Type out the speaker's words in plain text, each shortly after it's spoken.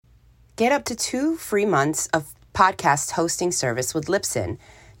Get up to 2 free months of podcast hosting service with Libsyn.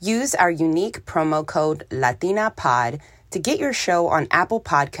 Use our unique promo code LatinaPod to get your show on Apple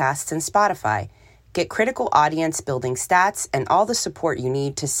Podcasts and Spotify. Get critical audience building stats and all the support you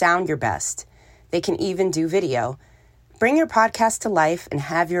need to sound your best. They can even do video. Bring your podcast to life and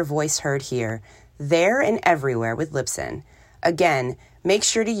have your voice heard here, there, and everywhere with Libsyn. Again, make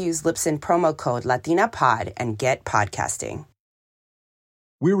sure to use Libsyn promo code LatinaPod and get podcasting.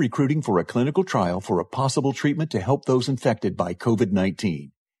 We're recruiting for a clinical trial for a possible treatment to help those infected by COVID-19.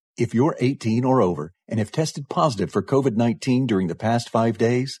 If you're 18 or over and have tested positive for COVID-19 during the past 5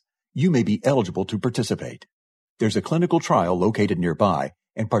 days, you may be eligible to participate. There's a clinical trial located nearby,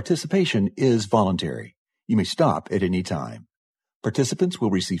 and participation is voluntary. You may stop at any time. Participants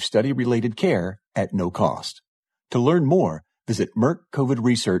will receive study-related care at no cost. To learn more, visit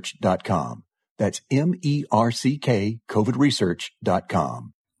merckcovidresearch.com. That's MERCK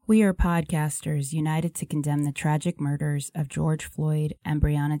covidresearch.com. We are podcasters united to condemn the tragic murders of George Floyd and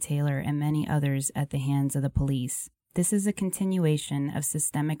Breonna Taylor and many others at the hands of the police. This is a continuation of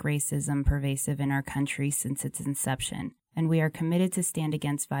systemic racism pervasive in our country since its inception, and we are committed to stand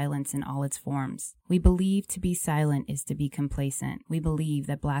against violence in all its forms. We believe to be silent is to be complacent. We believe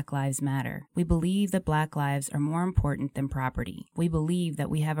that Black lives matter. We believe that Black lives are more important than property. We believe that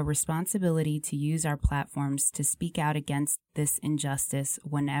we have a responsibility to use our platforms to speak out against this injustice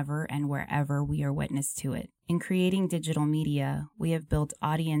whenever and wherever we are witness to it. In creating digital media, we have built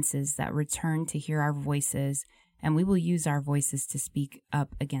audiences that return to hear our voices, and we will use our voices to speak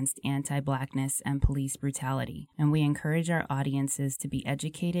up against anti-Blackness and police brutality. And we encourage our audiences to be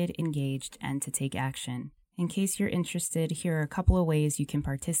educated, engaged, and to take action. In case you're interested, here are a couple of ways you can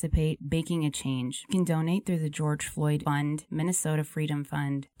participate making a change. You can donate through the George Floyd Fund, Minnesota Freedom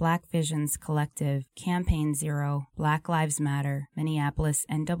Fund, Black Visions Collective, Campaign Zero, Black Lives Matter, Minneapolis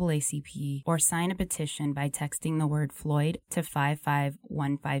NAACP, or sign a petition by texting the word Floyd to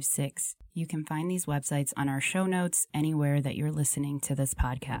 55156. You can find these websites on our show notes anywhere that you're listening to this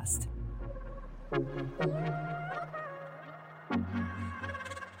podcast.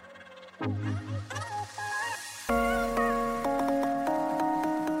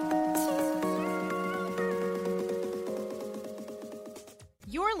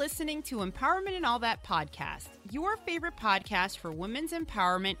 You're listening to Empowerment and All That podcast, your favorite podcast for women's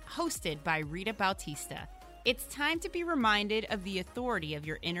empowerment, hosted by Rita Bautista. It's time to be reminded of the authority of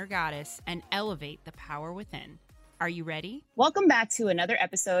your inner goddess and elevate the power within. Are you ready? Welcome back to another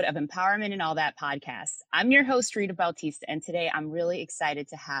episode of Empowerment and All That podcast. I'm your host, Rita Bautista, and today I'm really excited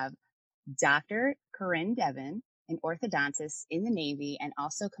to have Dr. Corinne Devin, an orthodontist in the Navy and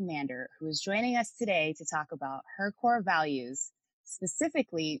also commander, who is joining us today to talk about her core values,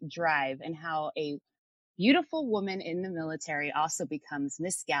 specifically drive, and how a beautiful woman in the military also becomes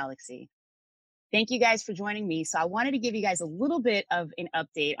Miss Galaxy. Thank you guys for joining me. So I wanted to give you guys a little bit of an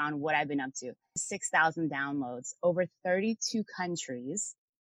update on what I've been up to. 6,000 downloads, over 32 countries,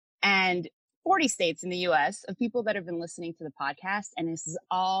 and 40 states in the US of people that have been listening to the podcast. And this has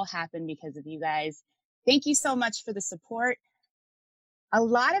all happened because of you guys. Thank you so much for the support. A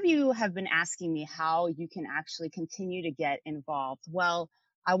lot of you have been asking me how you can actually continue to get involved. Well,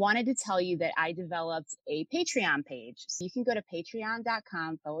 I wanted to tell you that I developed a Patreon page. So you can go to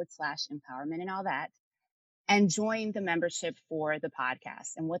patreon.com/empowerment and all that and join the membership for the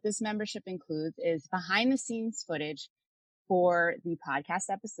podcast. And what this membership includes is behind the scenes footage for the podcast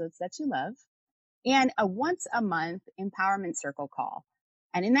episodes that you love and a once a month empowerment circle call.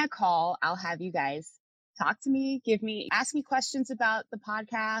 And in that call, I'll have you guys talk to me, ask me questions about the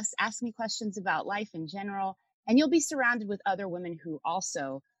podcast, ask me questions about life in general. And you'll be surrounded with other women who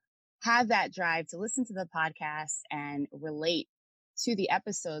also have that drive to listen to the podcast and relate to the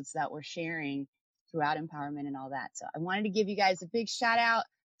episodes that we're sharing throughout Empowerment and All That. So I wanted to give you guys a big shout out,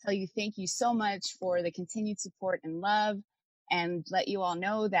 tell you thank you so much for the continued support and love, and let you all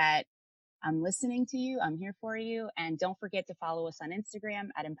know that I'm listening to you. I'm here for you. And don't forget to follow us on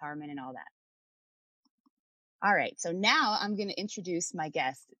Instagram at Empowerment and All That. All right. So now I'm going to introduce my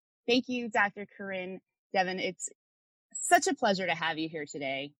guest. Thank you, Dr. Corinne Devin. It's such a pleasure to have you here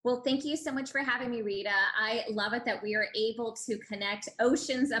today. Well, thank you so much for having me, Rita. I love it that we are able to connect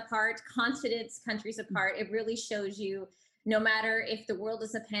oceans apart, continents, countries apart. It really shows you no matter if the world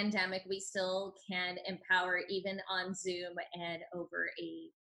is a pandemic, we still can empower even on Zoom and over a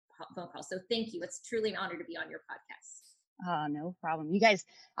phone call. So thank you. It's truly an honor to be on your podcast. Oh, no problem. You guys,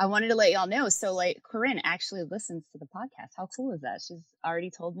 I wanted to let y'all know. So Corinne actually listens to the podcast. How cool is that? She's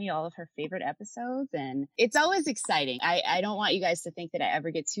already told me all of her favorite episodes, and it's always exciting. I don't want you guys to think that I ever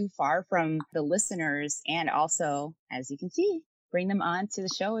get too far from the listeners. And also, as you can see, bring them on to the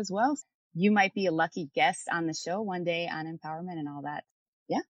show as well. You might be a lucky guest on the show one day on empowerment and all that.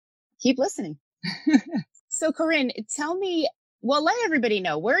 Yeah, keep listening. So Corinne, tell me, well, let everybody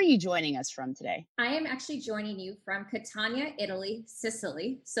know, where are you joining us from today? I am actually joining you from Catania, Italy,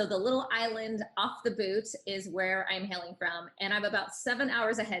 Sicily. So the little island off the boot is where I'm hailing from. And I'm about 7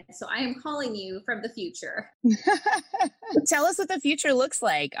 hours ahead. So I am calling you from the future. Tell us what the future looks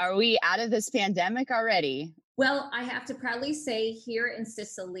like. Are we out of this pandemic already? Well, I have to proudly say here in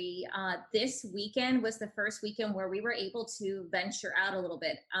Sicily, this weekend was the first weekend where we were able to venture out a little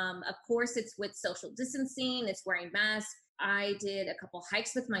bit. Of course, it's with social distancing, it's wearing masks. I did a couple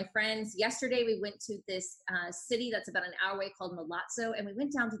hikes with my friends. Yesterday, we went to this city that's about an hour away called Milazzo, and we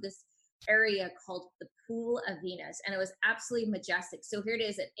went down to this area called the Pool of Venus, and it was absolutely majestic. So here it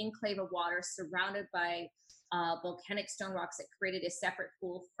is, an enclave of water surrounded by volcanic stone rocks that created a separate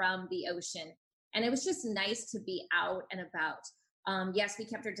pool from the ocean. And it was just nice to be out and about. Yes, we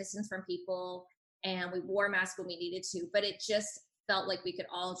kept our distance from people and we wore masks when we needed to, but it just felt like we could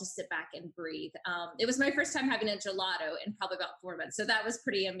all just sit back and breathe. It was my first time having a gelato in probably about 4 months. So that was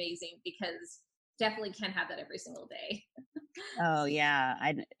pretty amazing because definitely can't have that every single day. Oh yeah.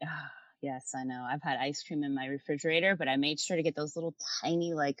 Yes, I know. I've had ice cream in my refrigerator, but I made sure to get those little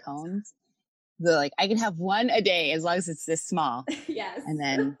tiny like cones. I can have one a day as long as it's this small. Yes. And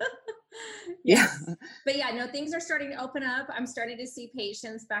then yes. But yeah, no, things are starting to open up. I'm starting to see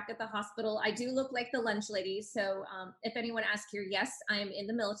patients back at the hospital. I do look like the lunch lady. So if anyone asks here, yes, I'm in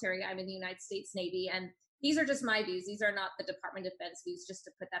the military. I'm in the United States Navy. And these are just my views. These are not the Department of Defense views, just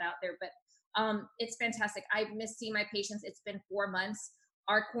to put that out there. But it's fantastic. I've missed seeing my patients. It's been 4 months.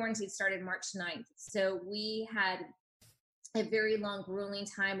 Our quarantine started March 9th. So we had a very long, grueling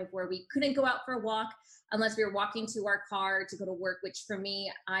time of where we couldn't go out for a walk unless we were walking to our car to go to work, which for me,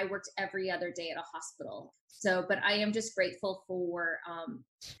 I worked every other day at a hospital. So, but I am just grateful for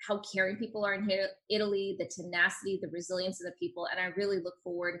how caring people are in Italy, the tenacity, the resilience of the people. And I really look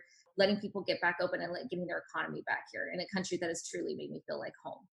forward letting people get back open and getting their economy back here in a country that has truly made me feel like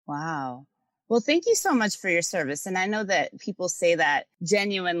home. Wow. Well, thank you so much for your service. And I know that people say that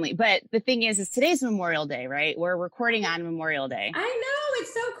genuinely, but the thing is today's Memorial Day, right? We're recording on Memorial Day. I know,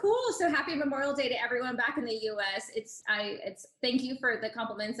 it's so cool. So happy Memorial Day to everyone back in the US. It's thank you for the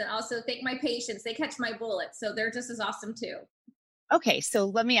compliments, and also thank my patients. They catch my bullets, so they're just as awesome too. Okay, so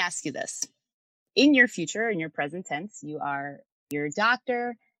let me ask you this. In your future, in your present tense, you're a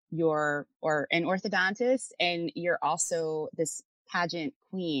doctor, you're an orthodontist, and you're also this pageant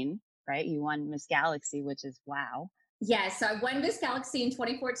queen, right? You won Miss Galaxy, which is wow. Yes, so I won Miss Galaxy in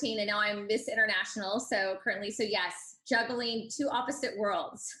 2014, and now I'm Miss International. So currently, yes, juggling two opposite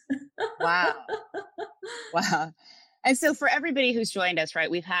worlds. Wow. Wow. And so for everybody who's joined us, right,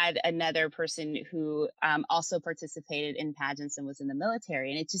 we've had another person who also participated in pageants and was in the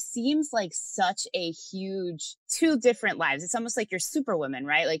military. And it just seems like such a huge, two different lives. It's almost like you're superwoman,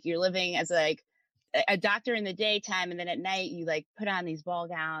 right? Like you're living as a doctor in the daytime, and then at night you put on these ball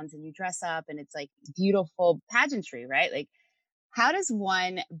gowns and you dress up, and it's beautiful pageantry, right? How does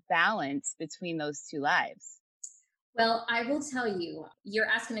one balance between those two lives? Well, I will tell you, you're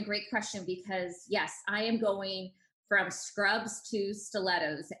asking a great question, because yes, I am going from scrubs to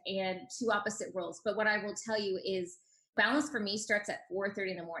stilettos and two opposite worlds. But what I will tell you is balance for me starts at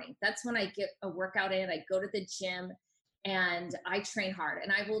 4:30 in the morning. That's when I get a workout in. I go to the gym and I train hard.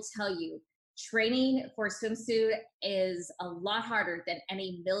 And I will tell you, training for a swimsuit is a lot harder than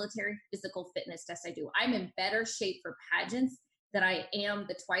any military physical fitness test I do. I'm in better shape for pageants than I am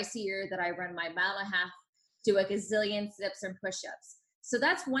the twice a year that I run my mile and a half, do a gazillion sit-ups and push-ups. So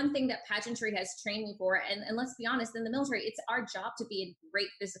that's one thing that pageantry has trained me for. And let's be honest, in the military, it's our job to be in great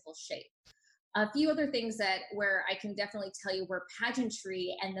physical shape. A few other things where I can definitely tell you where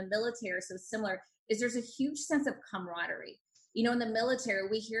pageantry and the military are so similar is there's a huge sense of camaraderie. You know, in the military,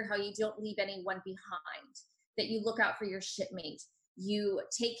 we hear how you don't leave anyone behind, that you look out for your shipmate, you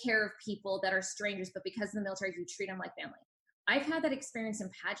take care of people that are strangers, but because of the military, you treat them like family. I've had that experience in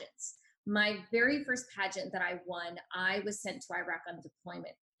pageants. My very first pageant that I won, I was sent to Iraq on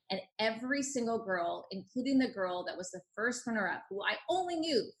deployment. And every single girl, including the girl that was the first runner-up, who I only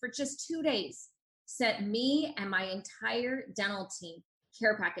knew for just 2 days, sent me and my entire dental team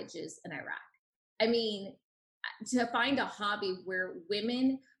care packages in Iraq. I mean, to find a hobby where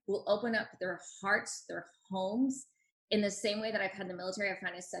women will open up their hearts, their homes, in the same way that I've had in the military, I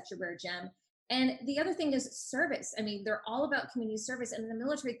find is such a rare gem. And the other thing is service. I mean, they're all about community service. And in the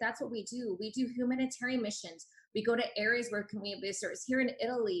military, that's what we do. We do humanitarian missions. We go to areas where community service. Here in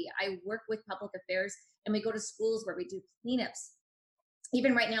Italy, I work with public affairs, and we go to schools where we do cleanups.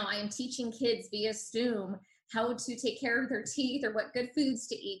 Even right now, I am teaching kids via Zoom how to take care of their teeth or what good foods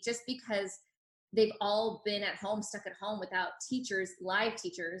to eat, just because they've all been at home, stuck at home without teachers, live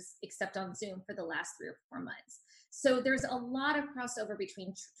teachers, except on Zoom for the last 3 or 4 months. So there's a lot of crossover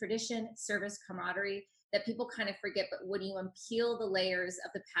between tradition, service, camaraderie that people kind of forget. But when you unpeel the layers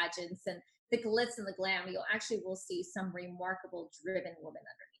of the pageants and the glitz and the glam, you actually will see some remarkable, driven women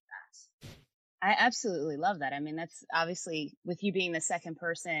underneath that. I absolutely love that. I mean, that's obviously, with you being the second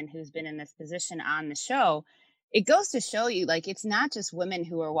person who's been in this position on the show, it goes to show you, like, it's not just women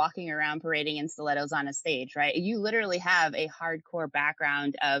who are walking around parading in stilettos on a stage, right? You literally have a hardcore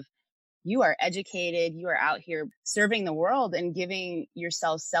background of, you are educated, you are out here serving the world and giving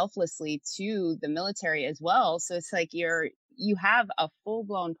yourself selflessly to the military as well. So it's like you have a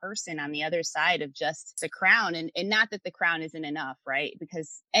full-blown person on the other side of just the crown. And not that the crown isn't enough, right?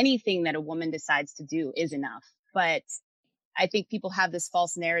 Because anything that a woman decides to do is enough. But I think people have this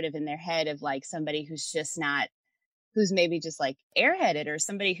false narrative in their head of like somebody who's maybe just like airheaded, or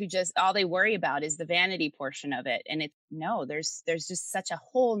somebody who just all they worry about is the vanity portion of it. And there's just such a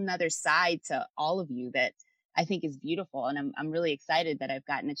whole nother side to all of you that I think is beautiful. And I'm really excited that I've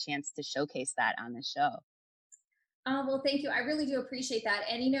gotten a chance to showcase that on the show. Well, thank you. I really do appreciate that.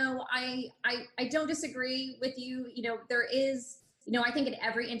 And, I don't disagree with you. There is, I think in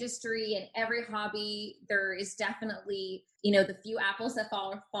every industry and every hobby, there is definitely, the few apples that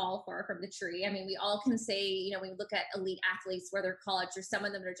fall far from the tree. I mean, we all can say, we look at elite athletes, whether college, or some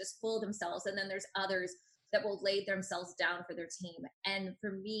of them are just full of themselves. And then there's others that will lay themselves down for their team. And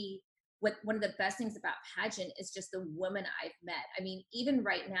for me, one of the best things about pageant is just the women I've met. I mean, even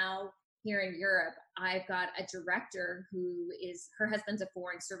right now, here in Europe, I've got a director her husband's a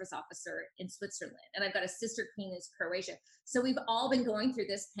foreign service officer in Switzerland. And I've got a sister queen who's Croatia. So we've all been going through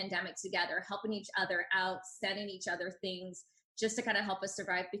this pandemic together, helping each other out, sending each other things just to kind of help us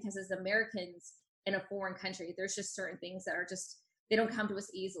survive. Because as Americans in a foreign country, there's just certain things that are they don't come to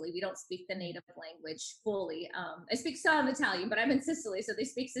us easily. We don't speak the native language fully. I speak some Italian, but I'm in Sicily, so they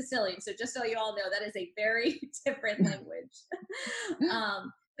speak Sicilian. So just so you all know, that is a very different language.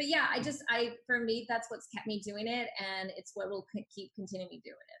 But yeah, for me, that's what's kept me doing it. And it's what will keep continuing doing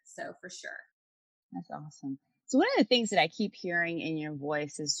it. So for sure. That's awesome. So one of the things that I keep hearing in your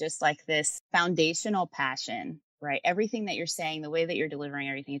voice is just like this foundational passion, right? Everything that you're saying, the way that you're delivering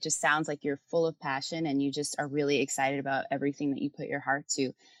everything, it just sounds like you're full of passion and you just are really excited about everything that you put your heart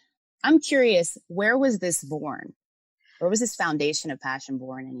to. I'm curious, where was this born? Where was this foundation of passion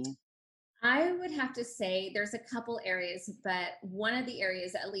born in you? I would have to say there's a couple areas, but one of the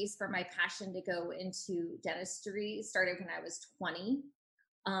areas, at least for my passion to go into dentistry, started when I was 20.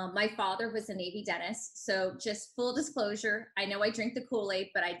 My father was a Navy dentist. So just full disclosure, I know I drink the Kool-Aid,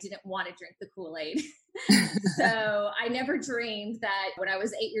 but I didn't want to drink the Kool-Aid. So I never dreamed that when I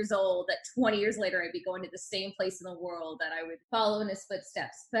was 8 years old, that 20 years later, I'd be going to the same place in the world, that I would follow in his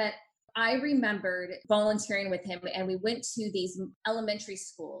footsteps. But I remembered volunteering with him, and we went to these elementary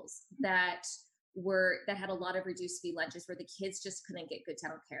schools that had a lot of reduced fee lunches where the kids just couldn't get good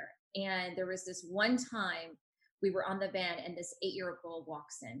dental care. And there was this one time we were on the van and this 8-year-old girl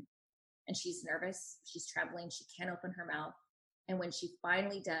walks in and she's nervous, she's trembling, she can't open her mouth. And when she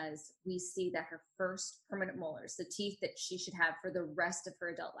finally does, we see that her first permanent molars, the teeth that she should have for the rest of her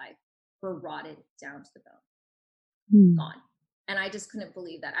adult life, were rotted down to the bone, gone. And I just couldn't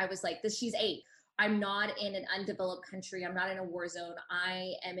believe that. I was like, she's 8. I'm not in an undeveloped country. I'm not in a war zone.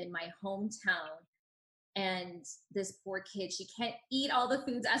 I am in my hometown. And this poor kid, she can't eat all the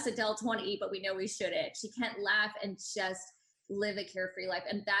foods us adults want to eat, but we know we shouldn't. She can't laugh and just live a carefree life.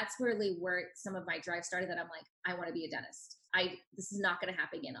 And that's really where some of my drive started, that I'm like, I want to be a dentist. This is not going to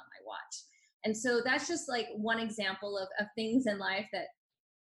happen again on my watch. And so that's just like one example of things in life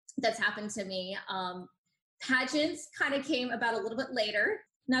that's happened to me. Pageants kind of came about a little bit later,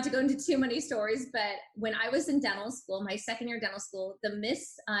 not to go into too many stories, but when I was in dental school, my second year dental school, the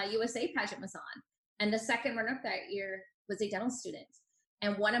Miss USA pageant was on. And the second runner-up that year was a dental student.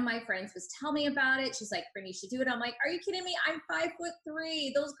 And one of my friends was telling me about it. She's like, Brittany, you should do it. I'm like, are you kidding me? I'm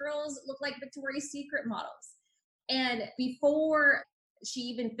 5'3". Those girls look like Victoria's Secret models. And before she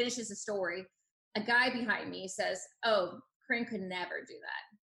even finishes the story, a guy behind me says, oh, Corinne could never do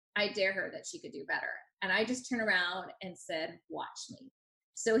that. I dare her that she could do better. And I just turned around and said, watch me.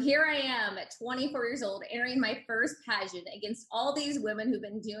 So here I am at 24 years old, entering my first pageant against all these women who've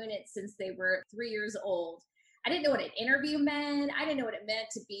been doing it since they were 3 years old. I didn't know what an interview meant. I didn't know what it meant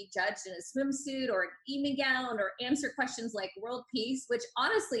to be judged in a swimsuit or an evening gown or answer questions like world peace, which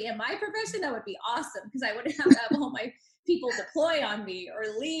honestly, in my profession, that would be awesome because I wouldn't have to have all my people deploy on me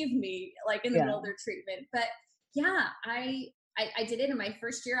or leave me like in the middle of their treatment. But yeah, I I did it in my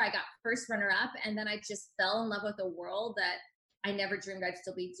first year. I got first runner up, and then I just fell in love with a world that I never dreamed I'd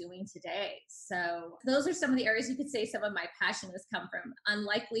still be doing today. So those are some of the areas you could say some of my passion has come from.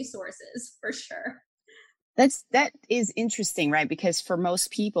 Unlikely sources, for sure. That is interesting, right? Because for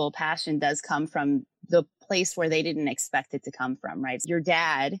most people, passion does come from the place where they didn't expect it to come from, right? Your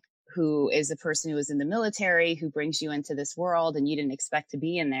dad, who is a person who was in the military, who brings you into this world and you didn't expect to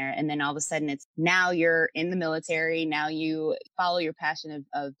be in there. And then all of a sudden it's now you're in the military. Now you follow your passion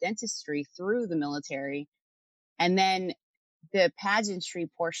of dentistry through the military. And then the pageantry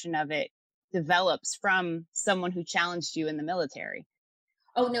portion of it develops from someone who challenged you in the military.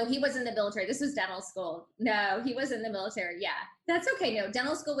 Oh, no, he was in the military. This was dental school. No, he was in the military. Yeah, that's okay. No,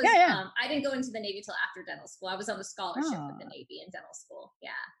 dental school was, I didn't go into the Navy till after dental school. I was on the scholarship with the Navy in dental school. Yeah.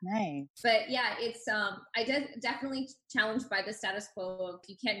 Nice. But yeah, it's, I definitely challenged by the status quo of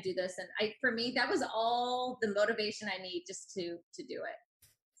you can't do this. And for me, that was all the motivation I need just to do it.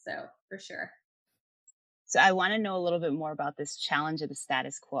 So for sure. So I want to know a little bit more about this challenge of the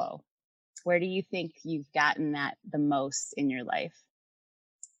status quo. Where do you think you've gotten that the most in your life?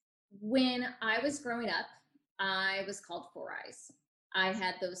 When I was growing up, I was called Four Eyes. I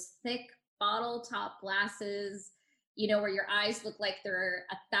had those thick bottle top glasses, where your eyes look like they're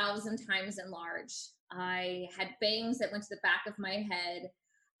 1,000 times enlarged. I had bangs that went to the back of my head.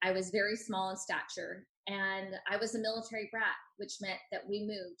 I was very small in stature, and I was a military brat, which meant that we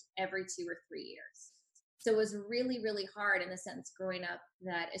moved every 2 or 3 years. So it was really, really hard in the sense growing up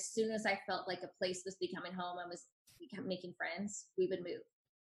that as soon as I felt like a place was becoming home, I was making friends, we would move.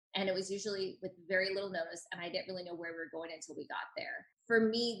 And it was usually with very little notice, and I didn't really know where we were going until we got there. For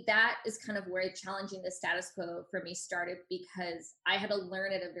me, that is kind of where challenging the status quo for me started, because I had to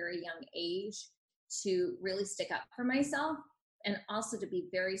learn at a very young age to really stick up for myself and also to be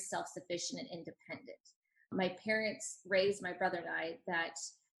very self-sufficient and independent. My parents raised my brother and I that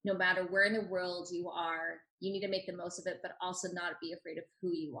no matter where in the world you are, you need to make the most of it, but also not be afraid of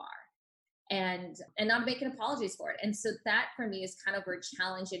who you are. And not making apologies for it. And so that for me is kind of where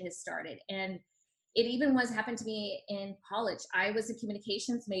challenging has started. And it even happened to me in college. I was a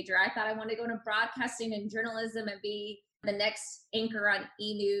communications major. I thought I wanted to go into broadcasting and journalism and be the next anchor on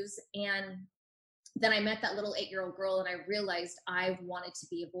E! News. And then I met that little 8-year-old girl, and I realized I wanted to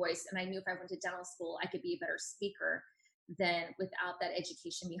be a voice. And I knew if I went to dental school, I could be a better speaker than without that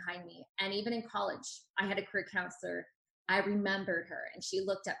education behind me. And even in college, I had a career counselor. I remembered her, and she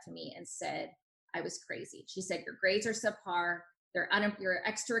looked up to me and said, I was crazy. She said, your grades are subpar. Your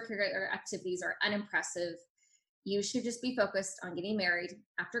extracurricular activities are unimpressive. You should just be focused on getting married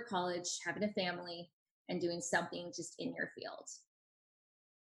after college, having a family, and doing something just in your field.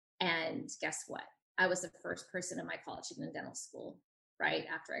 And guess what? I was the first person in my college to go to dental school right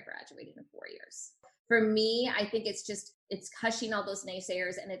after I graduated in 4 years. For me, I think it's hushing all those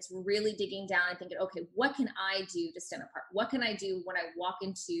naysayers, and it's really digging down and thinking, okay, what can I do to stand apart? What can I do when I walk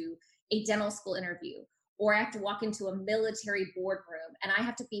into a dental school interview, or I have to walk into a military boardroom, and I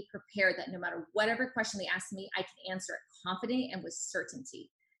have to be prepared that no matter whatever question they ask me, I can answer it confident and with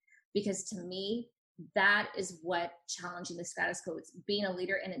certainty. Because to me, that is what challenging the status quo. It's being a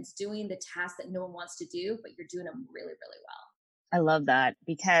leader, and it's doing the tasks that no one wants to do, but you're doing them really, really well. I love that,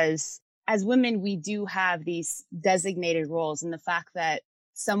 because as women, we do have these designated roles, and the fact that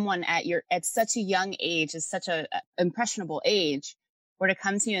someone at such a young age, is such a impressionable age, were to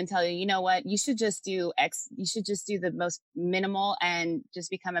come to you and tell you, you know what, you should just do X, you should just do the most minimal and just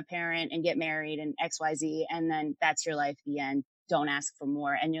become a parent and get married and XYZ, and then that's your life, the end. Don't ask for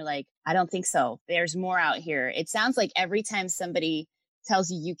more. And you're like, I don't think so. There's more out here. It sounds like every time somebody tells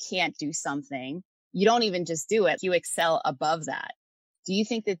you you can't do something, you don't even just do it. You excel above that. Do you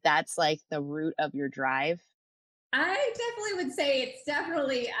think that that's like the root of your drive? I definitely would say it's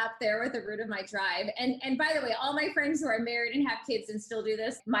definitely up there with the root of my drive. And by the way, all my friends who are married and have kids and still do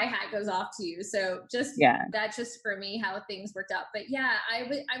this, my hat goes off to you. So that's just for me how things worked out. But yeah, I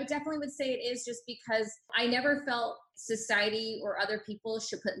would definitely would say it is just because I never felt society or other people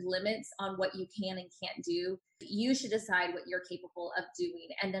should put limits on what you can and can't do. You should decide what you're capable of doing,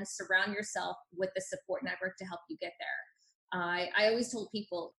 and then surround yourself with the support network to help you get there. I always told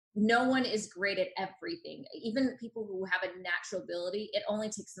people, no one is great at everything. Even people who have a natural ability, it only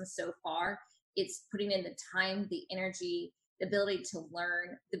takes them so far. It's putting in the time, the energy, the ability to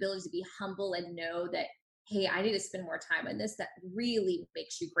learn, the ability to be humble and know that, hey, I need to spend more time on this. That really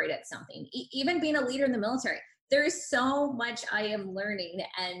makes you great at something. Even being a leader in the military, there is so much I am learning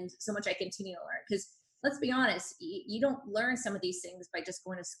and so much I continue to learn. Because let's be honest, you don't learn some of these things by just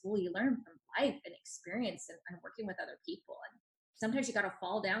going to school. You learn from life and experience and working with other people. And sometimes you got to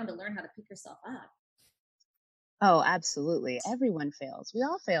fall down to learn how to pick yourself up. Oh, absolutely. Everyone fails. We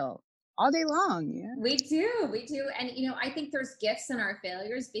all fail all day long. Yeah. We do. And, I think there's gifts in our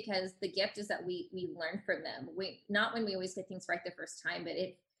failures, because the gift is that we learn from them. Not when we always get things right the first time, but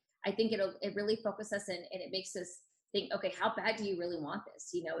I think it really focuses us, and it makes us think, okay, how bad do you really want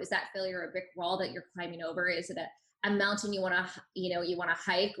this? Is that failure a brick wall that you're climbing over? Is it a mountain you want to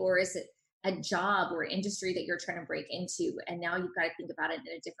hike, or is it a job or industry that you're trying to break into? And now you've got to think about it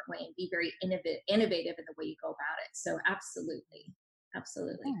in a different way and be very innovative in the way you go about it. So absolutely.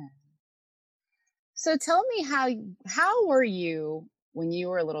 Yeah. So tell me how were you when you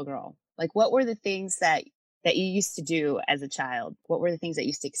were a little girl? Like, what were the things that you used to do as a child? What were the things that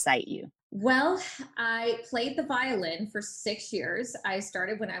used to excite you? Well, I played the violin for 6 years. I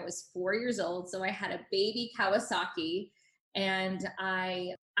started when I was 4 years old. So I had a baby Kawasaki, and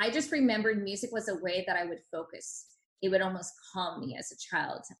I just remembered music was a way that I would focus. It would almost calm me as a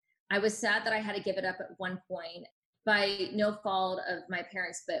child. I was sad that I had to give it up at one point, by no fault of my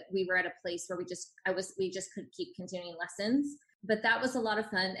parents, but we were at a place where we just could keep continuing lessons. But that was a lot of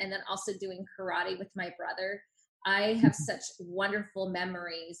fun. And then also doing karate with my brother. I have such wonderful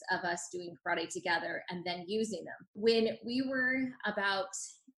memories of us doing karate together and then using them. When we were about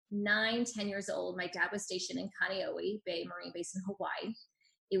 9, 10 years old, my dad was stationed in Kaneohe Bay Marine Base in Hawaii.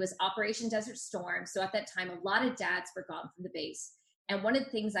 It was Operation Desert Storm. So at that time, a lot of dads were gone from the base. And one of the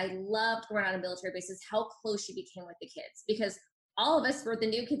things I loved going on a military base is how close you became with the kids, because all of us were the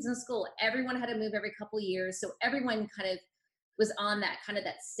new kids in school. Everyone had to move every couple of years. So everyone kind of was on that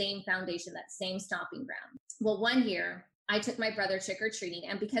same foundation, that same stomping ground. Well, one year I took my brother trick-or-treating,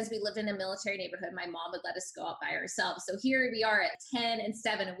 and because we lived in a military neighborhood, my mom would let us go out by ourselves. So here we are at 10 and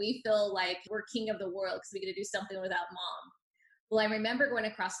 7, and we feel like we're king of the world because we get to do something without mom. Well, I remember going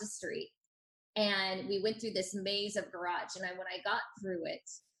across the street, and we went through this maze of garage. And when I got through it,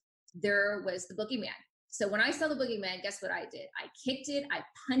 there was the boogeyman. So when I saw the boogeyman, guess what I did? I kicked it, I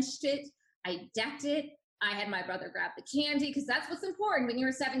punched it, I decked it. I had my brother grab the candy, because that's what's important when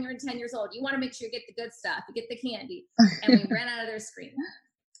you're 7 or 10 years old. You want to make sure you get the good stuff, you get the candy. And we ran out of there screaming.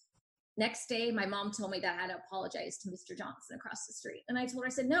 Next day, my mom told me that I had to apologize to Mr. Johnson across the street. And I told her, I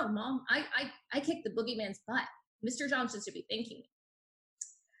said, no, Mom, I kicked the boogeyman's butt. Mr. Johnson should be thanking me.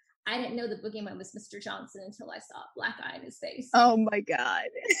 I didn't know the boogeyman was Mr. Johnson until I saw a black eye in his face. Oh my God.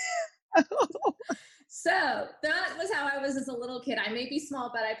 So that was how I was as a little kid. I may be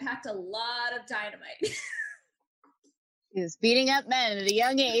small, but I packed a lot of dynamite. He was beating up men at a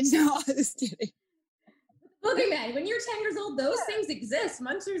young age. No, I was kidding. Boogeyman, when you're 10 years old, those things exist.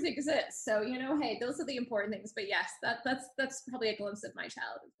 Munsters exist. So, hey, those are the important things. But yes, that's probably a glimpse of my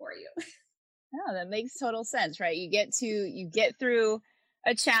childhood for you. No, that makes total sense, right? You get through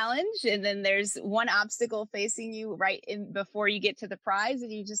a challenge, and then there's one obstacle facing you right in before you get to the prize,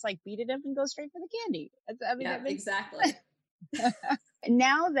 and you just beat it up and go straight for the candy. Exactly.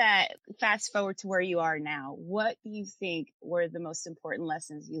 Now that fast forward to where you are now, what do you think were the most important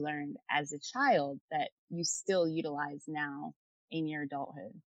lessons you learned as a child that you still utilize now in your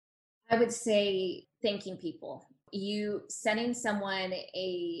adulthood? I would say thanking people. You sending someone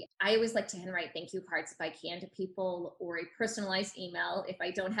I always like to handwrite thank you cards if I can to people, or a personalized email if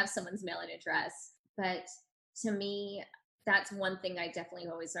I don't have someone's mailing address. But to me, that's one thing I definitely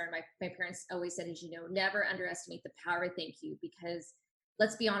always learned. My parents always said, never underestimate the power of thank you, because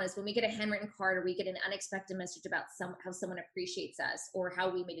let's be honest, when we get a handwritten card or we get an unexpected message about how someone appreciates us or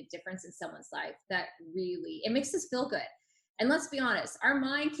how we made a difference in someone's life, that really, it makes us feel good. And let's be honest, our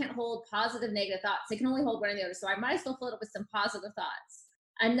mind can't hold positive, negative thoughts. It can only hold one or the other. So I might as well fill it up with some positive thoughts.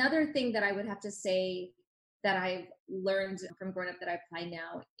 Another thing that I would have to say that I've learned from growing up that I apply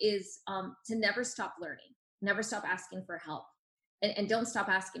now is to never stop learning, never stop asking for help, and don't stop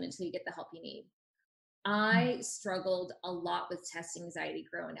asking until you get the help you need. I struggled a lot with test anxiety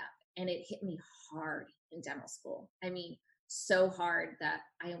growing up, and it hit me hard in dental school. I mean, so hard that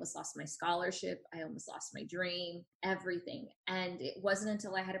I almost lost my scholarship. I almost lost my dream, everything. And it wasn't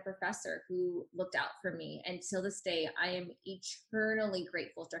until I had a professor who looked out for me. And till this day, I am eternally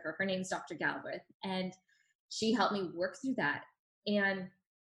grateful to her. Her name's Dr. Galbraith. And she helped me work through that. And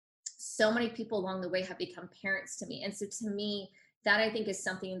so many people along the way have become parents to me. And so to me, that I think is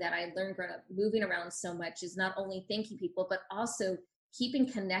something that I learned growing up, moving around so much, is not only thanking people, but also keeping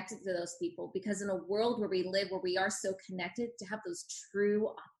connected to those people, because in a world where we live, where we are so connected, to have those true,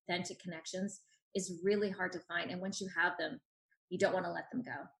 authentic connections is really hard to find. And once you have them, you don't want to let them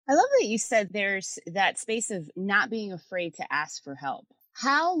go. I love that you said there's that space of not being afraid to ask for help.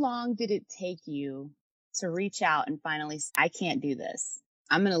 How long did it take you to reach out and finally say, I can't do this,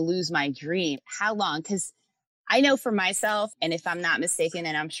 I'm going to lose my dream? How long? Because I know for myself, and if I'm not mistaken,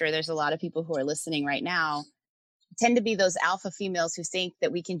 and I'm sure there's a lot of people who are listening right now, tend to be those alpha females who think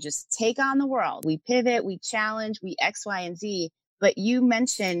that we can just take on the world. We pivot, we challenge, we X, Y, and Z. But you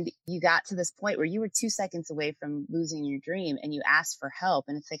mentioned you got to this point where you were 2 seconds away from losing your dream and you asked for help.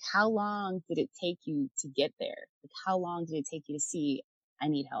 And it's like, how long did it take you to get there? Like, how long did it take you to see, I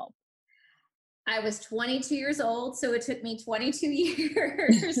need help? I was 22 years old, so it took me 22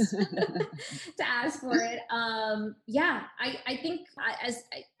 years to ask for it. I think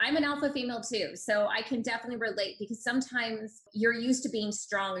I'm an alpha female too, so I can definitely relate, because sometimes you're used to being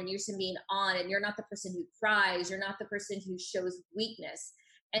strong and you're used to being on, and you're not the person who cries, you're not the person who shows weakness.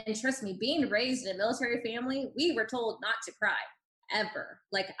 And trust me, being raised in a military family, we were told not to cry ever.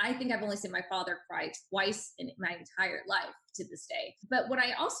 Like, I think I've only seen my father cry twice in my entire life to this day. But what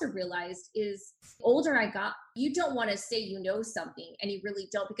I also realized is, the older I got, you don't want to say you know something and you really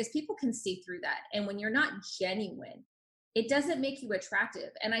don't, because people can see through that. And when you're not genuine, it doesn't make you attractive.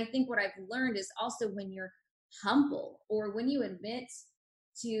 And I think what I've learned is also, when you're humble, or when you admit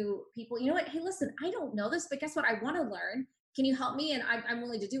to people, you know what, hey, listen, I don't know this, but guess what? I want to learn. Can you help me? And I'm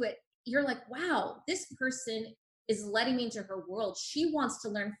willing to do it. You're like, wow, this person is letting me into her world. She wants to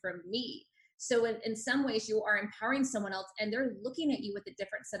learn from me. So in some ways, you are empowering someone else, and they're looking at you with a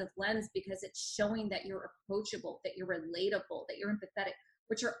different set of lens, because it's showing that you're approachable, that you're relatable, that you're empathetic,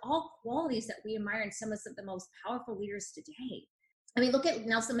 which are all qualities that we admire in some of the most powerful leaders today. I mean, look at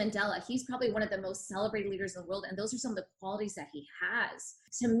Nelson Mandela. He's probably one of the most celebrated leaders in the world, and those are some of the qualities that he has.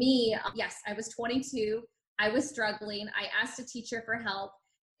 To me, yes, I was 22. I was struggling. I asked a teacher for help.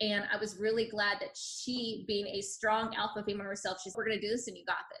 And I was really glad that she, being a strong alpha female herself, she's, we're going to do this and you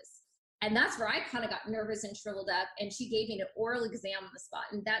got this. And that's where I kind of got nervous and shriveled up. And she gave me an oral exam on the spot.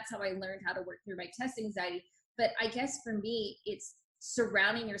 And that's how I learned how to work through my test anxiety. But I guess for me, it's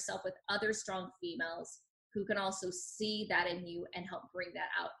surrounding yourself with other strong females who can also see that in you and help bring that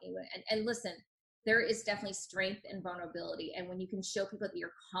out in you. And listen, there is definitely strength in vulnerability. And when you can show people that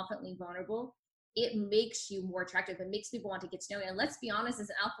you're confidently vulnerable, it makes you more attractive. It makes people want to get to know you. And let's be honest, as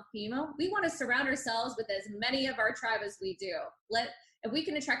an alpha female, we want to surround ourselves with as many of our tribe as we do. If we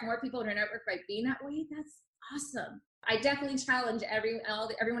can attract more people in our network by being that way, that's awesome. I definitely challenge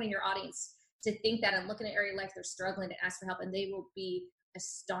everyone in your audience to think that and look in an area of life they're struggling to ask for help, and they will be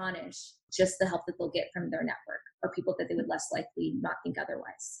astonished just the help that they'll get from their network or people that they would less likely not think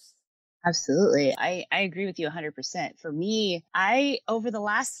otherwise. Absolutely. I agree with you 100%. For me, over the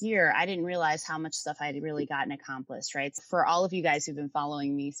last year, I didn't realize how much stuff I had really gotten accomplished, right? For all of you guys who've been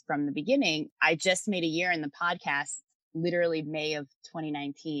following me from the beginning, I just made a year in the podcast, literally May of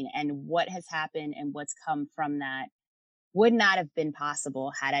 2019. And what has happened and what's come from that would not have been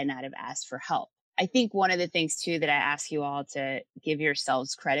possible had I not have asked for help. I think one of the things too that I ask you all to give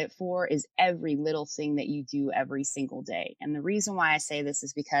yourselves credit for is every little thing that you do every single day. And the reason why I say this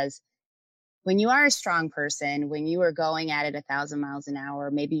is because when you are a strong person, when you are going at it 1,000 miles an hour,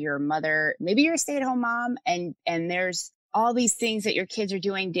 maybe you're a mother, maybe you're a stay-at-home mom, and there's all these things that your kids are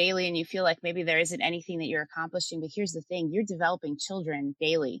doing daily, and you feel like maybe there isn't anything that you're accomplishing. But here's the thing, you're developing children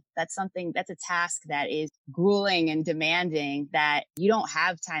daily. That's a task that is grueling and demanding, that you don't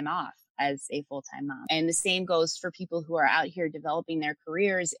have time off as a full-time mom. And the same goes for people who are out here developing their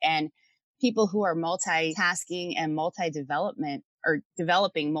careers, and people who are multitasking and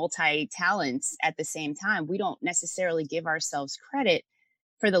developing multi-talents at the same time. We don't necessarily give ourselves credit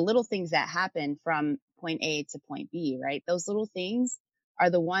for the little things that happen from point A to point B, right? Those little things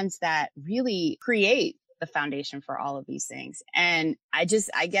are the ones that really create the foundation for all of these things. And I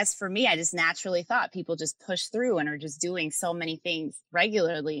guess for me, I just naturally thought people just push through and are just doing so many things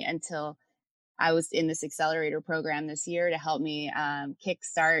regularly, until I was in this accelerator program this year to help me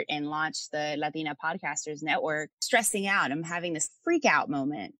kickstart and launch the Latina Podcasters Network. Stressing out, I'm having this freak out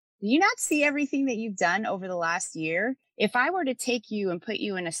moment. Do you not see everything that you've done over the last year? If I were to take you and put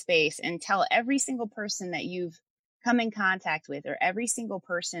you in a space and tell every single person that you've come in contact with, or every single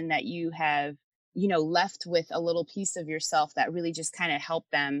person that you have, left with a little piece of yourself that really just kind of helped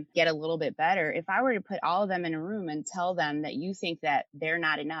them get a little bit better. If I were to put all of them in a room and tell them that you think that they're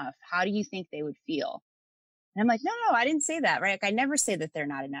not enough, how do you think they would feel? And I'm like, no, I didn't say that, right? Like, I never say that they're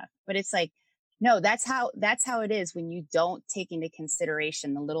not enough, but it's like, no, that's how it is when you don't take into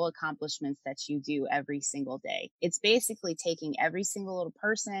consideration the little accomplishments that you do every single day. It's basically taking every single little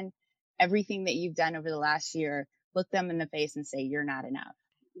person, everything that you've done over the last year, look them in the face and say, you're not enough.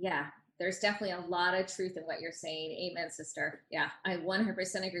 Yeah. There's definitely a lot of truth in what you're saying. Amen, sister. Yeah, I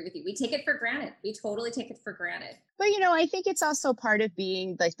 100% agree with you. We take it for granted. We totally take it for granted. But, I think it's also part of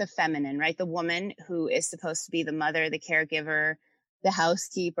being like the feminine, right? The woman who is supposed to be the mother, the caregiver, the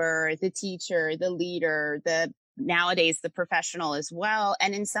housekeeper, the teacher, the leader, the nowadays the professional as well.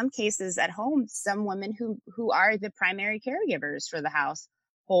 And in some cases at home, some women who are the primary caregivers for the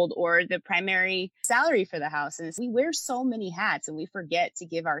household or the primary salary for the house. And we wear so many hats and we forget to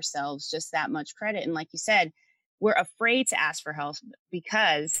give ourselves just that much credit. And like you said, we're afraid to ask for help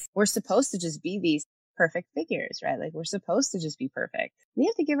because we're supposed to just be these perfect figures, right? Like we're supposed to just be perfect. We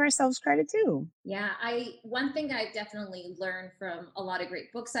have to give ourselves credit too. Yeah, one thing I've definitely learned from a lot of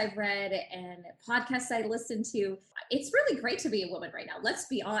great books I've read and podcasts I listen to, it's really great to be a woman right now. Let's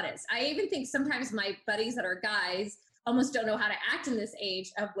be honest. I even think sometimes my buddies that are guys almost don't know how to act in this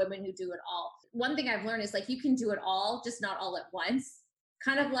age of women who do it all. One thing I've learned is like, you can do it all, just not all at once.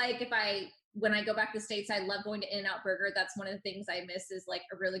 Kind of like when I go back to the States, I love going to In-N-Out Burger. That's one of the things I miss is like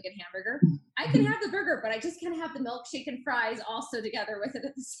a really good hamburger. I can have the burger, but I just can't have the milkshake and fries also together with it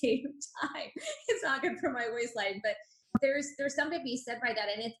at the same time. It's not good for my waistline, but there's something to be said by that.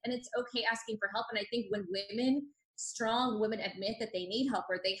 And it's okay asking for help. And I think when strong women admit that they need help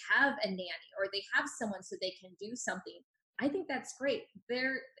or they have a nanny or they have someone so they can do something, I think that's great.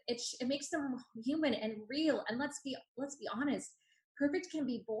 It makes them human and real. And let's be honest. Perfect can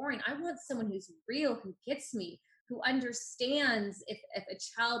be boring. I want someone who's real, who gets me, who understands if a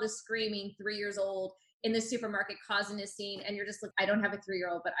child is screaming 3 years old in the supermarket causing a scene and you're just like, I don't have a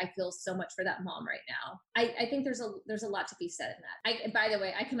 3-year-old, but I feel so much for that mom right now. I think there's a lot to be said in that. By the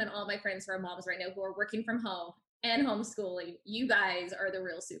way, I commend all my friends who are moms right now who are working from home and homeschooling. You guys are the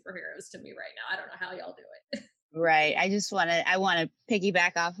real superheroes to me right now. I don't know how y'all do it. Right. I want to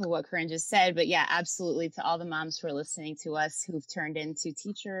piggyback off of what Corinne just said, but yeah, absolutely. To all the moms who are listening to us, who've turned into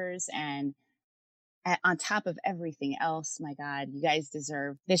teachers and on top of everything else, my God, you guys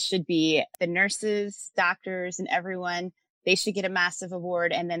deserve, this should be the nurses, doctors, and everyone, they should get a massive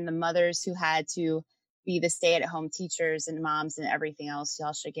award. And then the mothers who had to be the stay-at-home teachers and moms and everything else,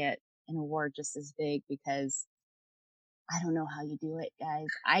 y'all should get an award just as big because I don't know how you do it, guys.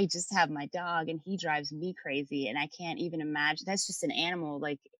 I just have my dog and he drives me crazy and I can't even imagine. That's just an animal,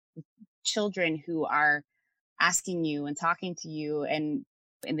 like children who are asking you and talking to you and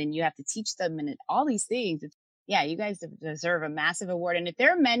then you have to teach them and all these things. Yeah, you guys deserve a massive award. And if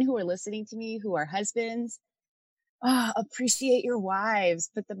there are men who are listening to me who are husbands, appreciate your wives,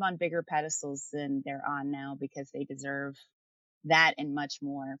 put them on bigger pedestals than they're on now because they deserve that and much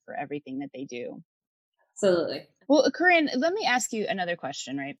more for everything that they do. Absolutely. Well, Corinne, let me ask you another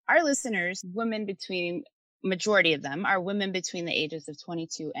question, right? Our listeners, majority of them are women between the ages of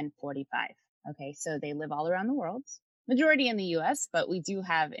 22 and 45. Okay, so they live all around the world, majority in the US, but we do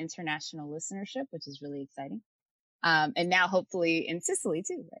have international listenership, which is really exciting. And now hopefully in Sicily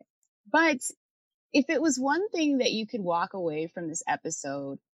too, right? But if it was one thing that you could walk away from this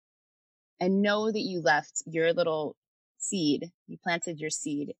episode and know that you left your little seed, you planted your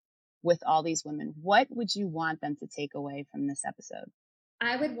seed with all these women, what would you want them to take away from this episode?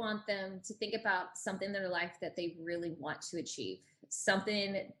 I would want them to think about something in their life that they really want to achieve,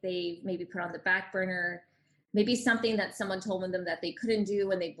 something they maybe put on the back burner, maybe something that someone told them that they couldn't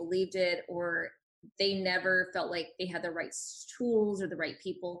do and they believed it, or they never felt like they had the right tools or the right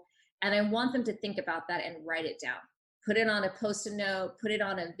people. And I want them to think about that and write it down. Put it on a Post-it note, put it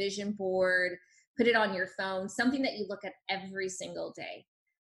on a vision board, put it on your phone, something that you look at every single day.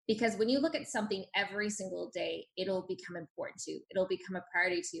 Because when you look at something every single day, it'll become important to you. It'll become a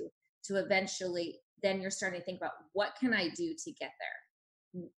priority to you, to eventually, then you're starting to think about what can I do to get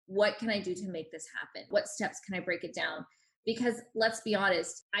there? What can I do to make this happen? What steps can I break it down? Because let's be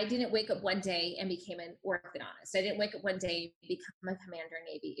honest, I didn't wake up one day and became an orthodontist. I didn't wake up one day and become a commander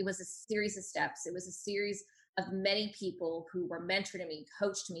in Navy. It was a series of steps. It was a series of many people who were mentoring me,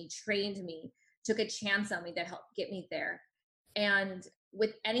 coached me, trained me, took a chance on me that helped get me there. And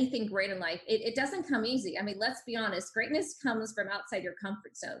with anything great in life, it doesn't come easy. I mean, let's be honest, greatness comes from outside your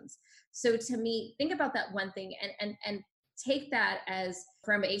comfort zones. So to me, think about that one thing and take that as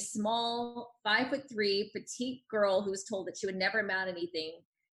from a small 5'3" petite girl who was told that she would never amount to anything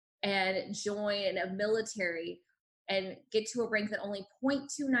and join a military and get to a rank that only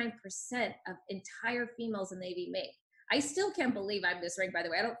 0.29% of entire females in the Navy make. I still can't believe I'm this rank, by the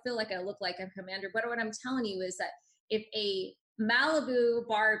way. I don't feel like I look like I'm commander, but what I'm telling you is that if a Malibu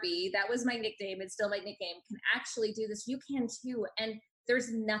Barbie, that was my nickname, it's still my nickname, can actually do this, you can too. And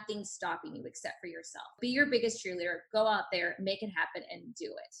there's nothing stopping you except for yourself. Be your biggest cheerleader, go out there, make it happen and do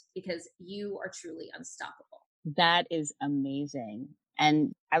it because you are truly unstoppable. That is amazing.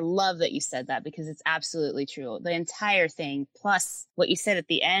 And I love that you said that because it's absolutely true. The entire thing, plus what you said at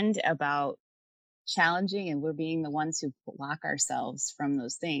the end about challenging and we're being the ones who block ourselves from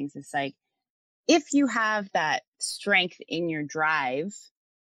those things. It's like, if you have that strength in your drive,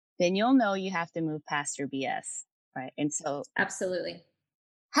 then you'll know you have to move past your BS. Right. And so Absolutely.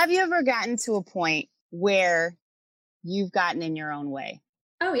 have you ever gotten to a point where you've gotten in your own way?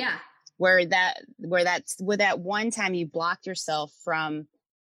 Oh yeah. Where that one time you blocked yourself from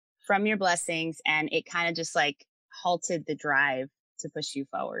your blessings and it kind of just like halted the drive to push you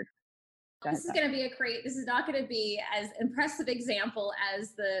forward? This is going to be this is not going to be as impressive example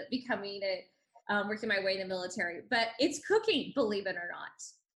as the becoming working my way in the military, but it's cooking, believe it or not.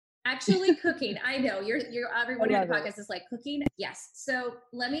 Actually cooking. I know everyone in the podcast is like, cooking. Yes. So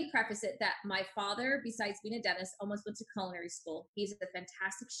let me preface it that my father, besides being a dentist, almost went to culinary school. He's a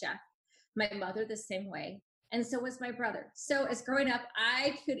fantastic chef. My mother the same way. And so was my brother. So as growing up,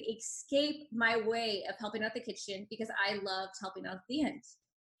 I could escape my way of helping out the kitchen because I loved helping out at the end.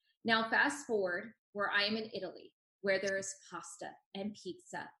 Now, fast forward where I am in Italy, where there is pasta and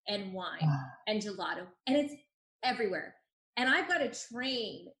pizza and wine and gelato, and it's everywhere. And I've got to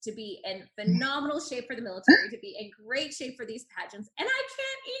train to be in phenomenal shape for the military, to be in great shape for these pageants, and I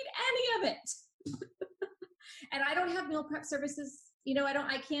can't eat any of it. And I don't have meal prep services.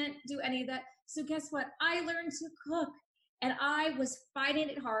 I can't do any of that. So guess what? I learned to cook. And I was finding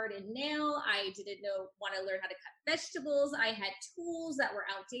it hard. And now I didn't want to learn how to cut vegetables. I had tools that were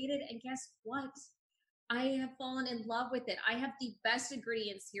outdated. And guess what? I have fallen in love with it. I have the best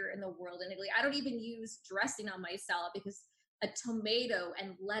ingredients here in the world in Italy. I don't even use dressing on my salad because a tomato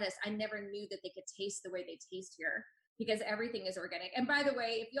and lettuce, I never knew that they could taste the way they taste here because everything is organic. And by the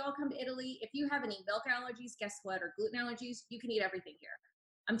way, if you all come to Italy, if you have any milk allergies, guess what? Or gluten allergies, you can eat everything here.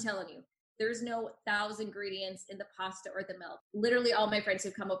 I'm telling you. There's no 1,000 ingredients in the pasta or the milk. Literally all my friends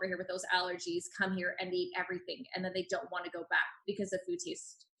who come over here with those allergies come here and eat everything. And then they don't want to go back because the food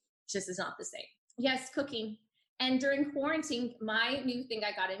taste just is not the same. Yes, cooking. And during quarantine, my new thing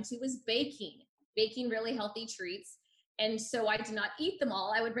I got into was baking really healthy treats. And so I did not eat them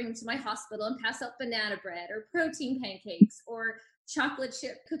all. I would bring them to my hospital and pass out banana bread or protein pancakes or chocolate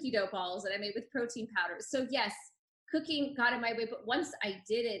chip cookie dough balls that I made with protein powder. So yes, cooking got in my way, but once I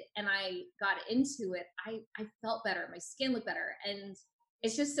did it and I got into it, I felt better. My skin looked better. And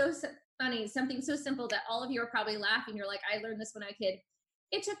it's just so funny. Something so simple that all of you are probably laughing. You're like, I learned this when I was a kid.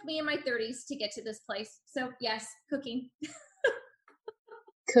 It took me in my 30s to get to this place. So yes, cooking.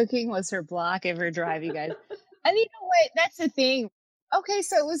 Cooking was her block of her drive, you guys. And you know what? That's the thing. Okay,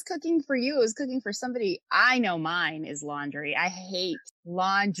 so it was cooking for you. It was cooking for somebody. I know mine is laundry. I hate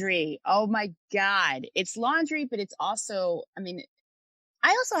laundry. Oh my God. It's laundry, but it's also, I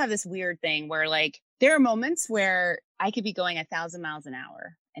also have this weird thing where like, there are moments where I could be going 1,000 miles an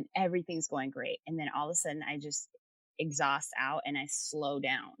hour and everything's going great. And then all of a sudden I just exhaust out and I slow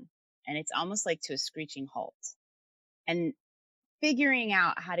down and it's almost like to a screeching halt. And figuring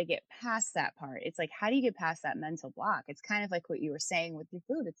out how to get past that part. It's like, how do you get past that mental block? It's kind of like what you were saying with your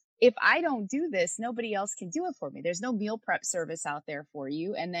food. It's, if I don't do this, nobody else can do it for me. There's no meal prep service out there for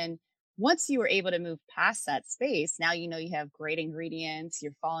you. And then once you were able to move past that space, now you know you have great ingredients.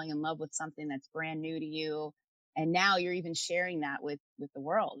 You're falling in love with something that's brand new to you. And now you're even sharing that with the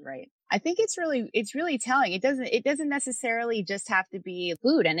world, right? I think it's really telling. It doesn't necessarily just have to be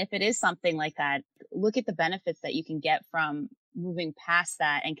food. And if it is something like that, look at the benefits that you can get from moving past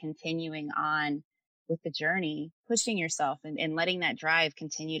that and continuing on with the journey, pushing yourself and letting that drive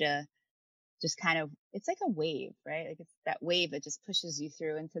continue to just kind of, it's like a wave, right? Like it's that wave that just pushes you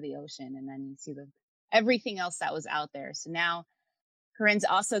through into the ocean and then you see everything else that was out there. So now Corinne's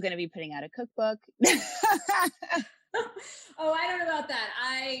also going to be putting out a cookbook. Oh, I don't know about that.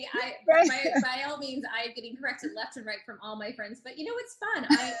 By all means, I'm getting corrected left and right from all my friends, but it's fun.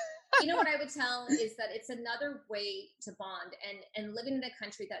 What I would tell is that it's another way to bond and living in a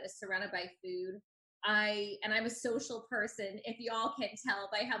country that is surrounded by food. I'm a social person. If you all can tell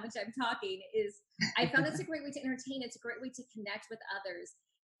by how much I'm talking, I found it's a great way to entertain. It's a great way to connect with others.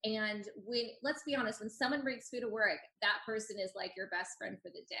 And let's be honest, when someone brings food to work, that person is like your best friend for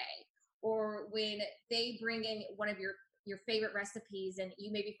the day. Or when they bring in one of your favorite recipes and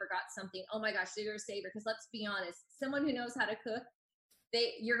you maybe forgot something, oh my gosh, they're a saver. Because let's be honest, someone who knows how to cook,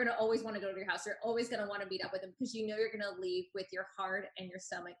 you're going to always want to go to their house. You're always going to want to meet up with them because you know you're going to leave with your heart and your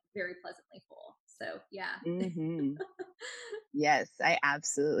stomach very pleasantly full. So yeah. Mm-hmm. Yes, I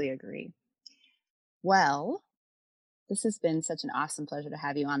absolutely agree. Well, this has been such an awesome pleasure to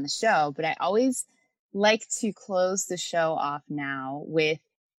have you on the show, but I always like to close the show off now with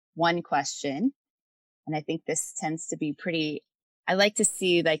one question. And I think this tends to be I like to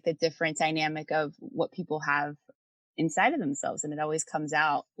see like the different dynamic of what people have inside of themselves. And it always comes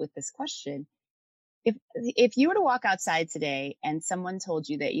out with this question. If you were to walk outside today and someone told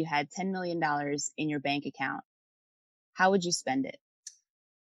you that you had $10 million in your bank account, how would you spend it?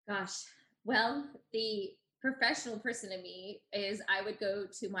 Gosh, well, the professional person to me is I would go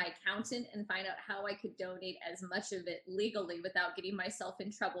to my accountant and find out how I could donate as much of it legally without getting myself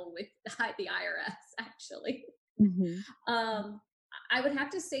in trouble with the IRS, actually. Mm-hmm. I would have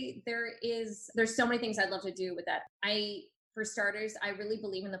to say there's so many things I'd love to do with that. For starters, I really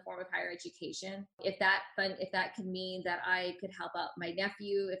believe in the form of higher education. If that could mean that I could help out my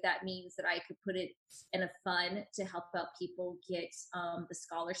nephew, if that means that I could put it in a fund to help out people get the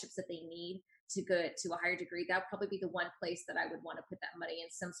scholarships that they need to go to a higher degree, that would probably be the one place that I would want to put that money in,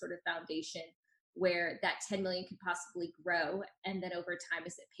 some sort of foundation where that 10 million could possibly grow. And then over time,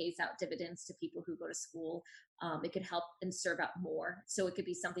 as it pays out dividends to people who go to school, it could help and serve out more. So it could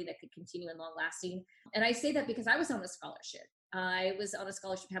be something that could continue and long lasting. And I say that because I was on a scholarship. I was on a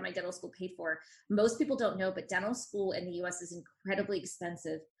scholarship, had my dental school paid for. Most people don't know, but dental school in the US is incredibly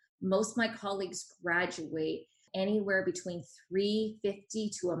expensive. Most of my colleagues graduate anywhere between $350,000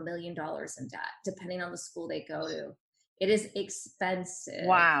 to $1 million in debt, depending on the school they go to. It is expensive.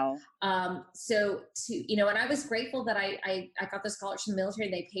 Wow. So and I was grateful that I got the scholarship in the military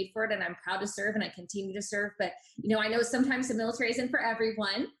and they paid for it, and I'm proud to serve and I continue to serve. But, I know sometimes the military isn't for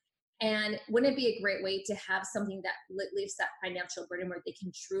everyone. And wouldn't it be a great way to have something that leaves that financial burden where they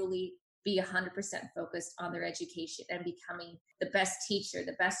can truly be 100% focused on their education and becoming the best teacher,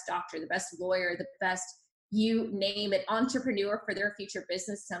 the best doctor, the best lawyer, the best, you name it, entrepreneur for their future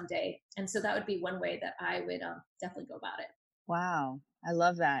business someday. And so that would be one way that I would definitely go about it. Wow. I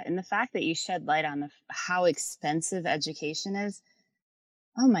love that. And the fact that you shed light on how expensive education is.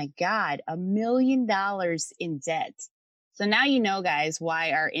 Oh my God, $1 million in debt. So now you know, guys,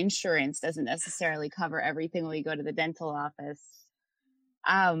 why our insurance doesn't necessarily cover everything when we go to the dental office.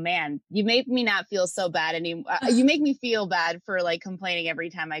 Oh man, you make me not feel so bad anymore. You make me feel bad for complaining every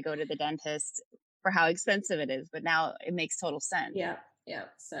time I go to the dentist for how expensive it is, but now it makes total sense. Yeah.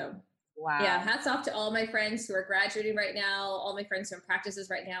 So wow. Yeah, hats off to all my friends who are graduating right now, all my friends who are in practices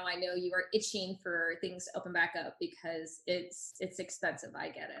right now. I know you are itching for things to open back up because it's expensive. I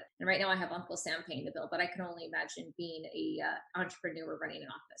get it. And right now I have Uncle Sam paying the bill, but I can only imagine being a entrepreneur running an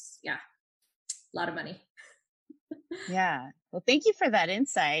office. Yeah, a lot of money. Yeah. Well, thank you for that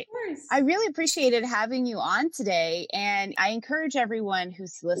insight. Of course. I really appreciated having you on today. And I encourage everyone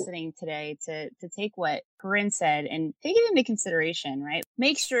who's listening today to take what Corinne said and take it into consideration, right?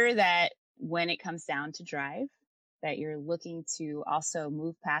 Make sure that when it comes down to drive, that you're looking to also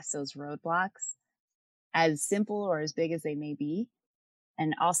move past those roadblocks, as simple or as big as they may be.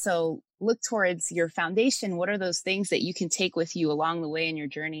 And also look towards your foundation. What are those things that you can take with you along the way in your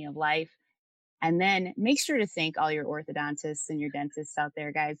journey of life? And then make sure to thank all your orthodontists and your dentists out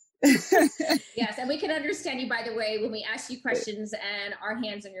there, guys. Yes. And we can understand you, by the way, when we ask you questions and our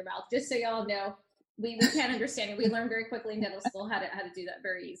hands in your mouth, just so y'all know, we can understand you. We learned very quickly in dental school how to do that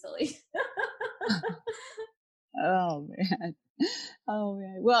very easily. Oh man.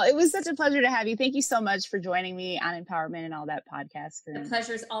 Well, it was such a pleasure to have you. Thank you so much for joining me on Empowerment and All That podcast. The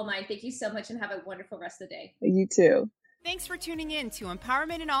pleasure is all mine. Thank you so much and have a wonderful rest of the day. You too. Thanks for tuning in to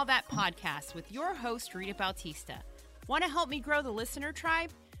Empowerment and All That podcast with your host, Rita Bautista. Want to help me grow the listener tribe?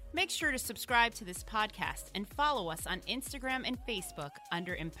 Make sure to subscribe to this podcast and follow us on Instagram and Facebook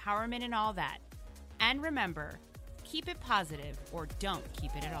under Empowerment and All That. And remember, keep it positive or don't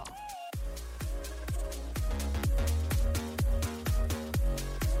keep it at all.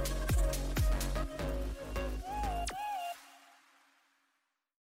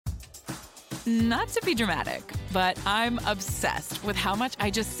 Not to be dramatic, but I'm obsessed with how much I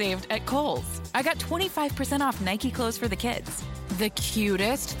just saved at Kohl's. I got 25% off Nike clothes for the kids, the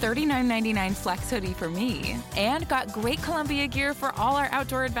cutest $39.99 flex hoodie for me, and got great Columbia gear for all our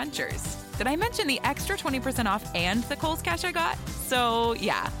outdoor adventures. Did I mention the extra 20% off and the Kohl's cash I got? So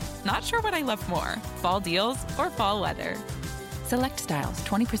yeah, not sure what I love more, fall deals or fall weather. Select styles,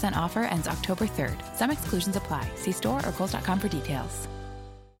 20% offer ends October 3rd. Some exclusions apply. See store or Kohls.com for details.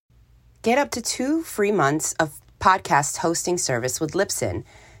 Get up to 2 free months of podcast hosting service with Libsyn.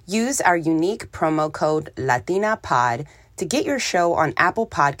 Use our unique promo code LatinaPod to get your show on Apple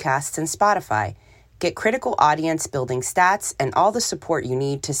Podcasts and Spotify. Get critical audience building stats and all the support you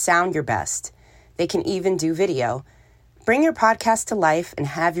need to sound your best. They can even do video. Bring your podcast to life and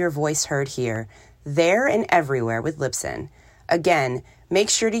have your voice heard here, there, and everywhere with Libsyn. Again, make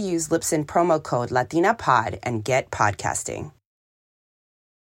sure to use Libsyn promo code LatinaPod and get podcasting.